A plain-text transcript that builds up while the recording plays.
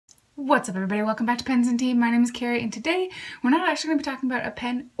What's up everybody, welcome back to Pens and Tea. My name is Carrie and today we're not actually going to be talking about a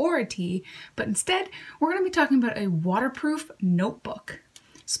pen or a tea, but instead we're going to be talking about a waterproof notebook.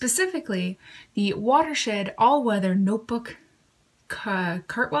 Specifically, the Watershed all-weather notebook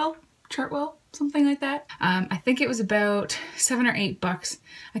Chartwell, something like that. I think it was about $7 or $8.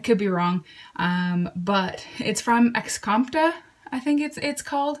 I could be wrong, but it's from Excompta, I think it's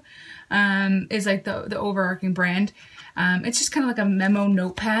called, is like the overarching brand. It's just kind of like a memo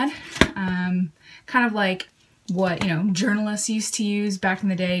notepad, kind of like what, journalists used to use back in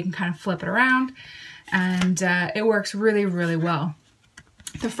the day. You can kind of flip it around and it works really, really well.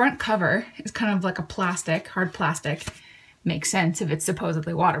 The front cover is kind of like a plastic, hard plastic. Makes sense if it's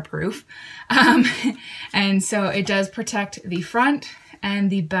supposedly waterproof. And so it does protect the front,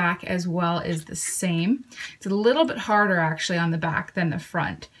 and the back as well is the same. It's a little bit harder actually on the back than the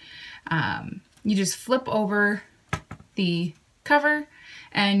front. You just flip over the cover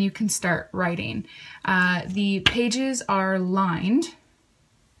and you can start writing. The pages are lined.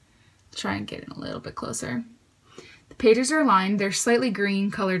 Try and get in a little bit closer. The pages are lined. They're slightly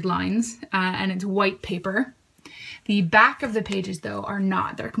green colored lines, and it's white paper. The back of the pages though are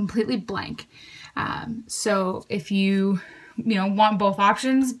not. They're completely blank. So if you want both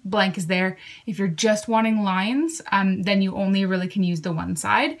options, blank is there. If you're just wanting lines, then you only really can use the one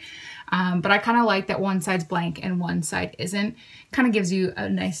side. But I kind of like that one side's blank and one side isn't. Kind of gives you a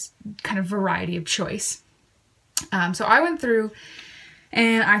nice kind of variety of choice. So I went through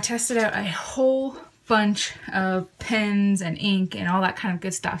and I tested out a whole bunch of pens and ink and all that kind of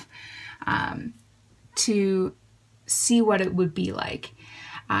good stuff to see what it would be like.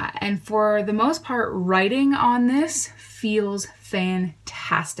 And for the most part, writing on this feels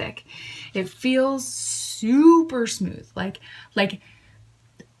fantastic. It feels super smooth, like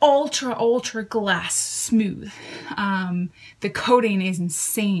ultra glass smooth. The coating is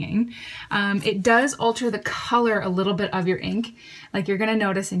insane. It does alter the color a little bit of your ink. Like you're gonna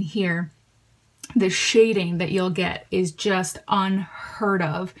notice in here, the shading that you'll get is just unheard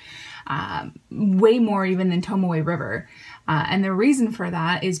of. Way more even than Tomoe River. And the reason for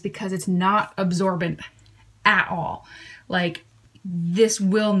that is because it's not absorbent at all. Like, this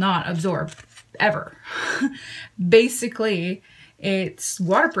will not absorb ever. Basically, it's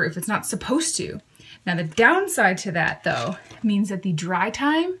waterproof. It's not supposed to. Now, the downside to that, though, means that the dry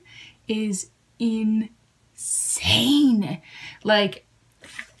time is insane. Like,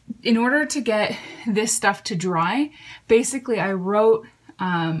 in order to get this stuff to dry, basically I wrote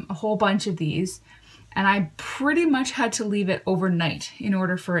a whole bunch of these, and I pretty much had to leave it overnight in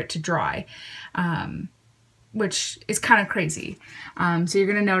order for it to dry, which is kind of crazy. So you're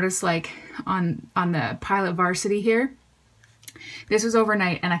gonna notice, like on the Pilot Varsity here, this was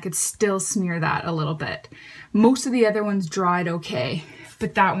overnight and I could still smear that a little bit. Most of the other ones dried okay,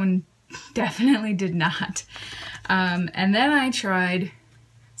 but that one definitely did not. And then I tried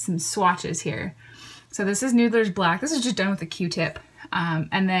some swatches here. So this is Noodler's Black. This is just done with a Q-tip.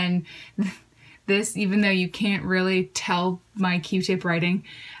 And then this, even though you can't really tell my Q-tip writing,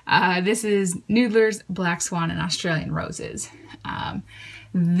 this is Noodler's Black Swan and Australian Roses.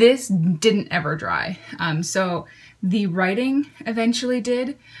 This didn't ever dry. So the writing eventually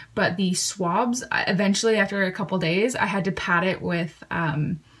did, but the swabs, eventually after a couple days, I had to pat it with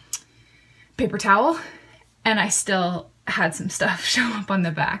paper towel, and I still had some stuff show up on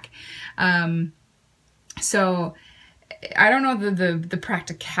the back. So I don't know the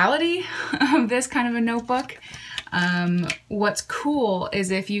practicality of this kind of a notebook. What's cool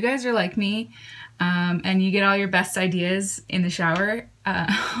is if you guys are like me and you get all your best ideas in the shower,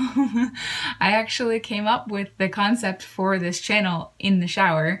 I actually came up with the concept for this channel in the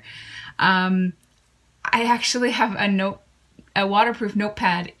shower. I actually have a waterproof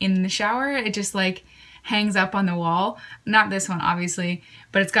notepad in the shower. It just like hangs up on the wall. Not this one, obviously,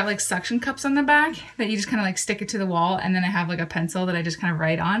 but it's got like suction cups on the back that you just kind of like stick it to the wall, and then I have like a pencil that I just kind of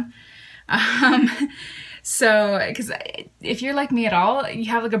write on. So, because if you're like me at all, you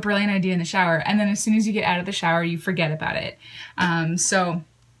have like a brilliant idea in the shower, and then as soon as you get out of the shower, you forget about it. So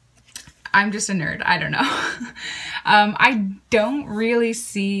I'm just a nerd. I don't know. I don't really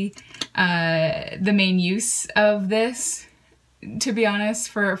see the main use of this, to be honest,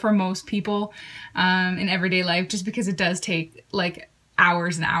 for most people in everyday life, just because it does take like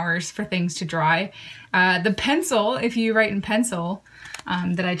hours and hours for things to dry. The pencil, if you write in pencil,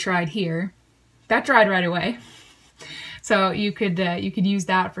 that I tried here, that dried right away. So you could use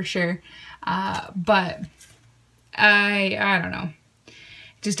that for sure. But I don't know.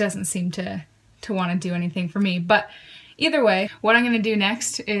 It just doesn't seem to want to do anything for me. But either way, what I'm going to do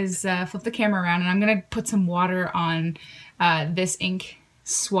next is flip the camera around, and I'm going to put some water on this ink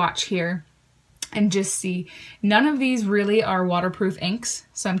swatch here and just see. None of these really are waterproof inks,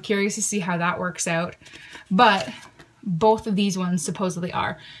 so I'm curious to see how that works out. But both of these ones supposedly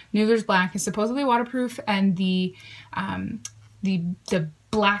are. Noodler's Black is supposedly waterproof, and the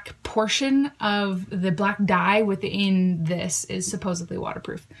black portion of the black dye within this is supposedly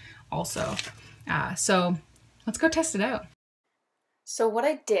waterproof also. So let's go test it out. So what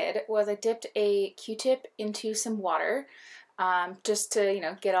I did was I dipped a Q-tip into some water, just to, you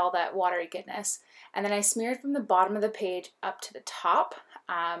know, get all that watery goodness. And then I smeared from the bottom of the page up to the top,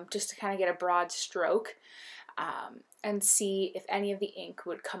 just to kind of get a broad stroke, and see if any of the ink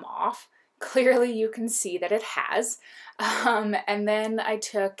would come off. Clearly you can see that it has. And then I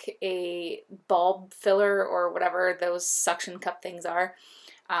took a bulb filler, or whatever those suction cup things are,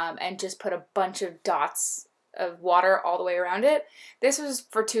 and just put a bunch of dots of water all the way around it. This was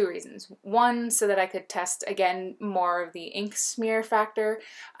for two reasons. One, so that I could test, again, more of the ink smear factor,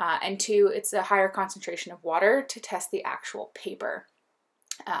 and two, it's a higher concentration of water to test the actual paper.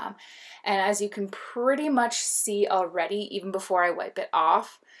 And as you can pretty much see already, even before I wipe it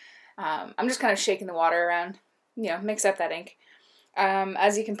off, I'm just kind of shaking the water around, you know, mix up that ink.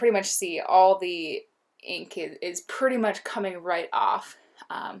 As you can pretty much see, all the ink is pretty much coming right off.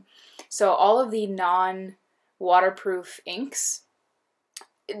 So all of the non-waterproof inks,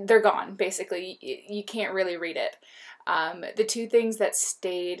 they're gone, basically. You can't really read it. The two things that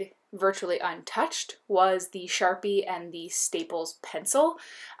stayed virtually untouched was the Sharpie and the Staples pencil,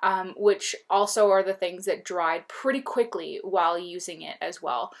 which also are the things that dried pretty quickly while using it as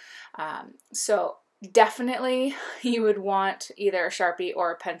well. So definitely you would want either a Sharpie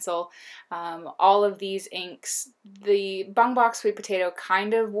or a pencil. All of these inks, the Bung Box Sweet Potato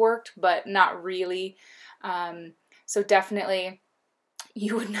kind of worked, but not really. So definitely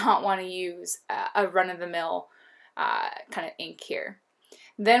you would not want to use a run-of-the-mill kind of ink here.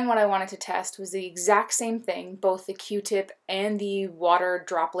 Then what I wanted to test was the exact same thing, both the Q-tip and the water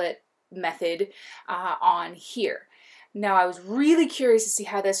droplet method on here. Now I was really curious to see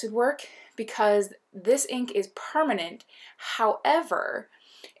how this would work, because this ink is permanent. However,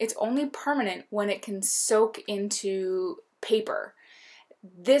 it's only permanent when it can soak into paper.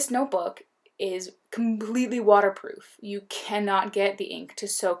 This notebook is completely waterproof. You cannot get the ink to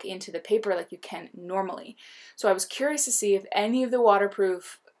soak into the paper like you can normally. So I was curious to see if any of the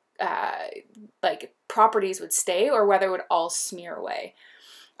waterproof like properties would stay, or whether it would all smear away.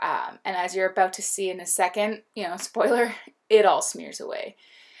 And as you're about to see in a second, you know, spoiler, it all smears away.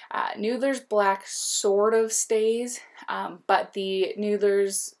 Noodler's Black sort of stays, but the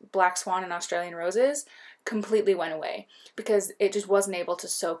Noodler's Black Swan and Australian Roses completely went away because it just wasn't able to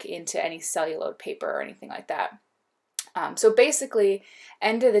soak into any celluloid paper or anything like that. So basically,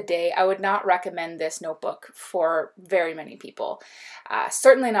 end of the day, I would not recommend this notebook for very many people.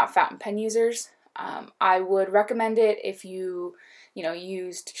 Certainly not fountain pen users. I would recommend it if you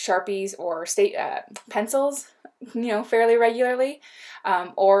used Sharpies or pencils, fairly regularly,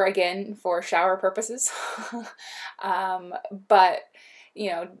 or again, for shower purposes. But,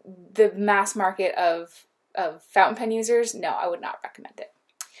 the mass market of fountain pen users, no, I would not recommend it.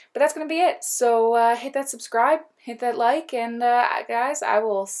 But that's going to be it. So hit that subscribe, hit that like, and guys, I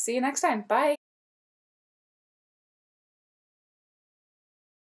will see you next time. Bye.